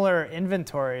similar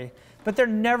inventory, but they're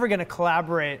never going to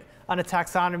collaborate on a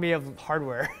taxonomy of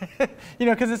hardware,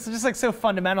 because it's just like so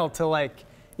fundamental to like,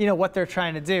 what they're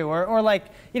trying to do. Or like,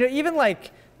 even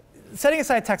like setting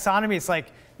aside taxonomy, it's like,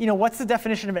 what's the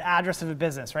definition of an address of a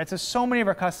business, right? So many of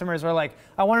our customers are like,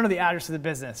 I want to know the address of the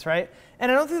business, right?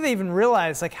 And I don't think they even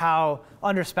realize like how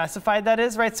underspecified that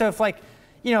is, right? So if like,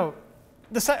 what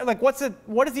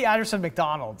is the address of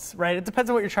McDonald's, right? It depends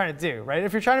on what you're trying to do, right?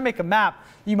 If you're trying to make a map,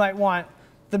 you might want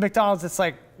the McDonald's that's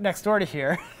like next door to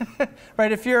here,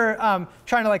 right? If you're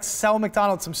trying to like sell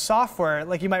McDonald's some software,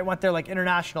 like you might want their like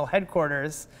international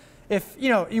headquarters. If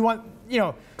you want,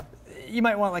 you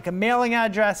might want like a mailing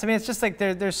address. I mean, it's just like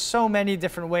there's so many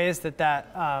different ways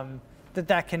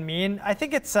that can mean. I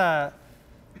think it's I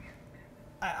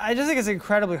just think it's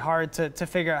incredibly hard to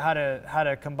figure out how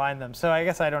to combine them. So I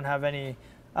guess I don't have any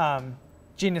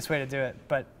genius way to do it.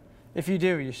 But if you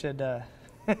do, you should.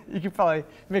 You could probably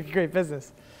make a great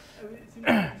business. I mean, it seems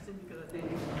interesting because I think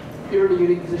you're in a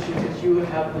unique position because you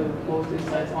have the most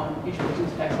insights on each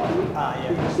person's taxonomy.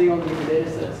 Yeah. You're seeing all the different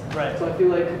data sets. Right. So I feel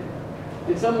like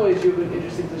in some ways you have an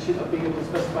interesting position of being able to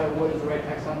specify what is the right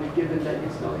taxonomy given that you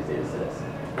see all these data sets.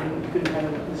 And you can kind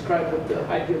of describe what the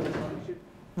ideal taxonomy should be.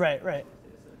 Right.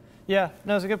 Yeah,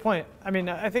 no, it's a good point. I mean,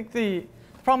 I think the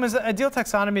problem is that ideal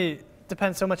taxonomy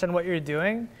depends so much on what you're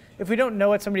doing. If we don't know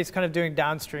what somebody's kind of doing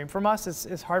downstream from us,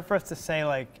 it's hard for us to say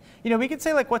like, we could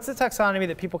say like, what's the taxonomy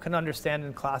that people can understand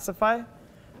and classify?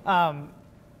 But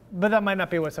that might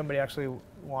not be what somebody actually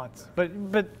wants. But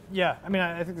yeah, I mean,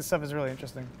 I think this stuff is really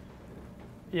interesting.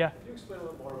 Yeah. Could you explain a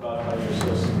little more about how you're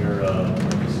sourcing your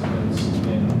participants,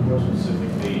 and more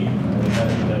specifically,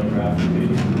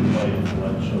 demographically?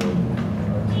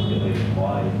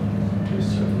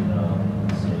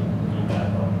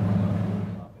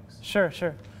 Sure,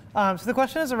 sure. So the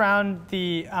question is around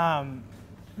the,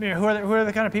 who are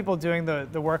the kind of people doing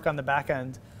the work on the back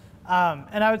end?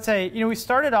 And I would say, we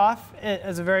started off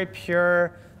as a very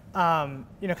pure, kind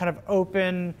of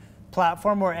open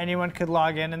platform where anyone could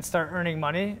log in and start earning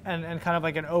money, and kind of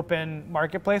like an open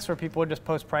marketplace where people would just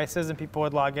post prices and people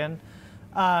would log in.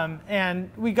 And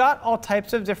we got all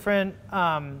types of different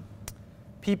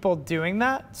people doing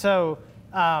that. So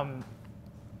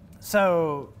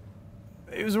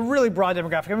it was a really broad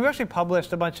demographic. And we actually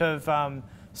published a bunch of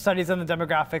studies on the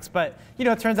demographics, but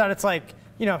it turns out it's like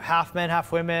half men,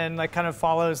 half women. Like kind of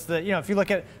follows the if you look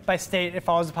at by state, it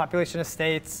follows the population of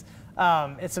states.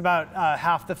 It's about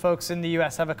half the folks in the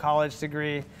U.S. have a college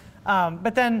degree.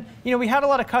 But then we had a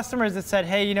lot of customers that said,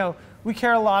 hey, we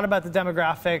care a lot about the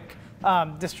demographic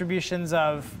distributions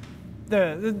of we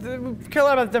care a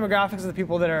lot about the demographics of the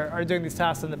people that are doing these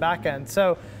tasks on the back end.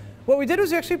 So what we did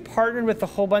was we actually partnered with a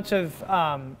whole bunch of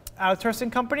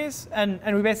outsourcing companies,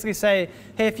 and we basically say,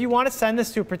 hey, if you want to send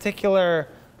this to a particular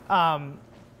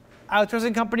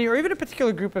outsourcing company or even a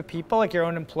particular group of people, like your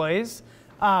own employees,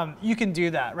 you can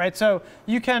do that, right? So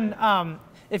you can,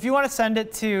 if you want to send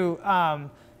it to,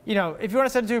 if you want to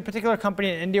send it to a particular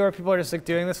company in India where people are just like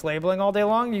doing this labeling all day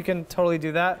long, you can totally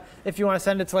do that. If you want to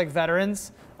send it to like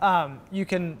veterans, you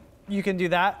can do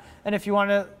that. And if you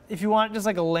want just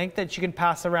like a link that you can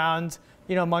pass around,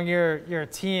 among your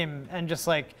team and just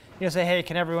like, say, hey,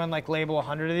 can everyone like label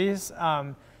 100 of these?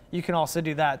 You can also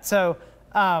do that. So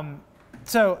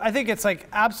I think it's like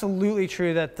absolutely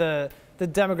true that the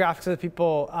demographics of the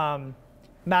people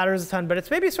matters a ton, but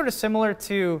it's maybe sort of similar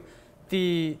to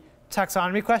the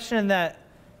taxonomy question in that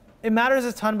it matters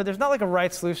a ton, but there's not like a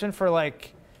right solution for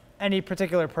like any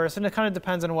particular person. It kind of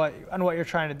depends on what you're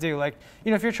trying to do. Like,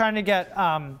 if you're trying to get,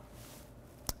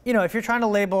 if you're trying to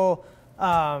label,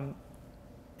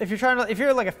 if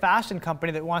you're like a fashion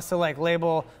company that wants to like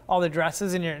label all the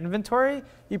dresses in your inventory,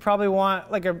 you probably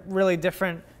want like a really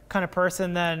different kind of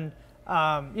person than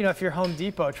if you're Home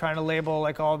Depot trying to label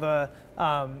like all the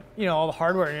all the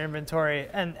hardware in your inventory,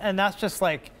 and that's just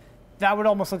like that would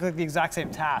almost look like the exact same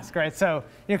task, right? So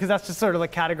because that's just sort of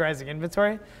like categorizing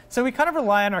inventory. So we kind of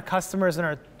rely on our customers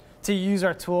and to use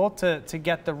our tool to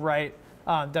get the right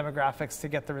demographics to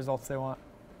get the results they want.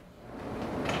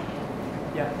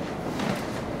 Yeah.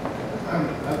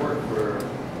 I worked for a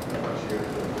bunch of years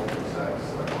at Goldman Sachs,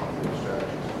 quantitative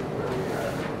strategies, where we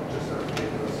had just a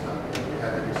ridiculous amount. We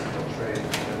had every single trade in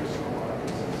every single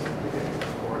market since the beginning of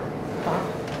reporting.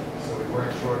 So we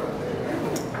weren't short on data.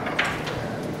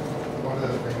 And one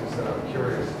of the things that I'm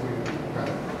curious, we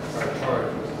kind of our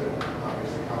charge was to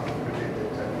obviously come up with predictive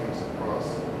techniques across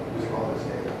using all this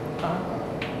data.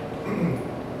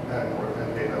 And more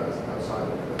than data outside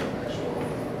of the actual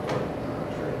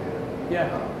trade data.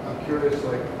 Yeah. I'm curious,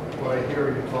 like, what I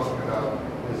hear you talking about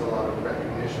is a lot of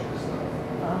recognition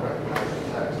stuff, recognizing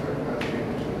text, recognizing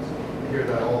images. I hear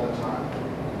that all the time,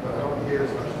 but I don't hear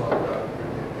as much talk about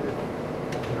predictive,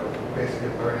 basically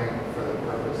learning for the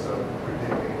purpose of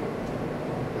predicting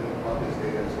what this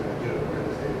data is going to do, where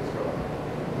this data is going.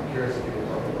 I'm curious if you could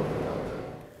talk a little bit about that.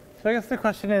 So I guess the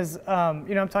question is,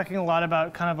 I'm talking a lot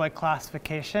about kind of like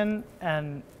classification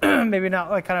and maybe not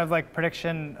like kind of like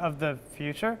prediction of the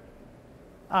future.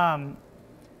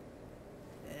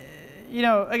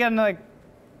 Again, like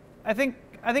I think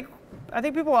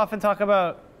people often talk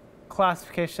about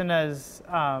classification as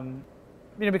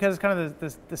because it's kind of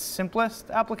the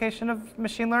simplest application of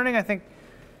machine learning. I think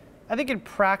in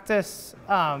practice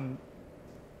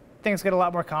things get a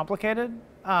lot more complicated.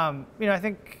 I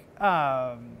think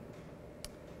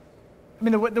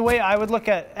the way I would look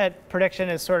at prediction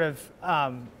is sort of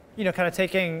kind of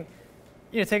taking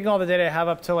all the data I have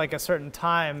up to like a certain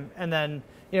time, and then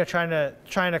trying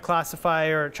to classify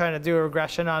or trying to do a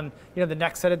regression on the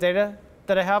next set of data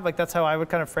that I have. Like that's how I would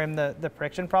kind of frame the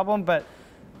prediction problem. But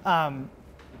I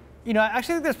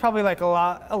actually think there's probably like a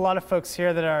lot of folks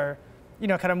here that are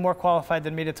kind of more qualified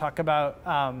than me to talk about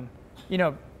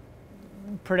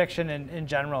prediction in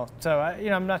general. So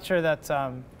I'm not sure that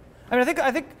I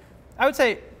think I would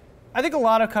say I think a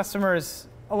lot of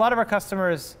our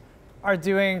customers are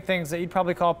doing things that you'd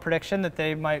probably call prediction that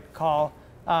they might call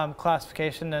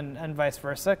classification and vice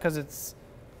versa, because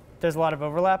there's a lot of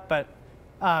overlap. But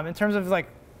in terms of like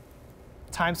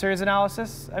time series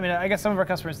analysis, I guess some of our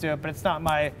customers do it, but it's not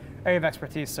my area of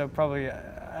expertise, so probably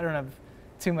I don't have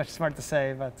too much smart to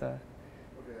say about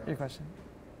your question.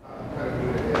 Kind of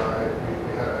new to AI,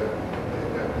 we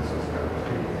had this was kind of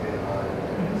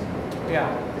pre-AI Yeah.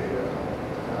 data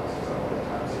analysis on all the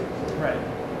time series. Right.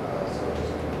 So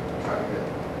just trying to get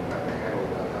a handle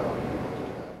about how people do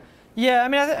that. Yeah, I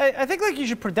mean, I think like you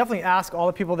should definitely ask all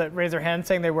the people that raise their hand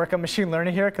saying they work on machine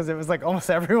learning here, because it was like almost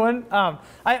everyone.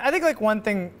 I think like one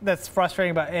thing that's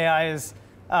frustrating about AI is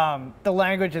the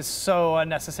language is so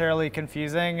unnecessarily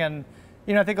confusing, and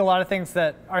I think a lot of things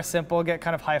that are simple get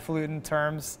kind of highfalutin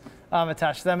terms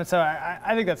attached to them, and so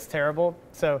I think that's terrible.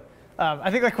 So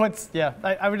I think like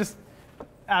I would just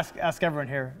ask everyone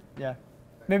here. Yeah,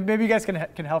 maybe you guys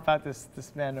can help out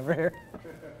this man over here.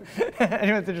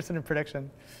 Anyone's interested in prediction?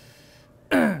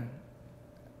 I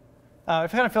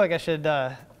kind of feel like I should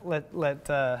let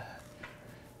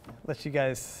you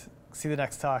guys see the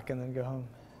next talk and then go home.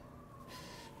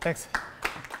 Thanks.